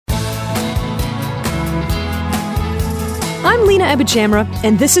I'm Lena Abujamra,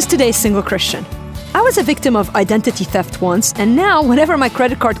 and this is Today's Single Christian. I was a victim of identity theft once, and now whenever my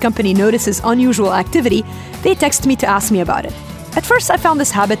credit card company notices unusual activity, they text me to ask me about it. At first, I found this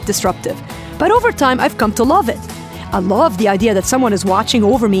habit disruptive, but over time, I've come to love it. I love the idea that someone is watching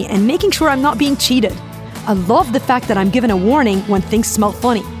over me and making sure I'm not being cheated. I love the fact that I'm given a warning when things smell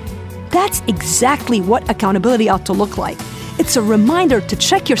funny. That's exactly what accountability ought to look like. It's a reminder to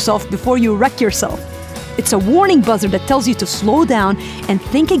check yourself before you wreck yourself. It's a warning buzzer that tells you to slow down and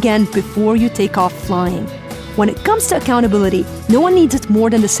think again before you take off flying. When it comes to accountability, no one needs it more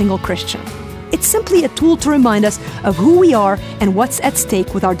than the single Christian. It's simply a tool to remind us of who we are and what's at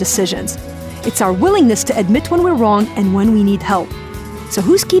stake with our decisions. It's our willingness to admit when we're wrong and when we need help. So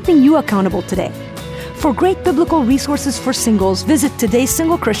who's keeping you accountable today? For great biblical resources for singles, visit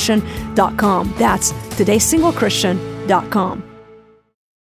todaysinglechristian.com. That's todaysinglechristian.com.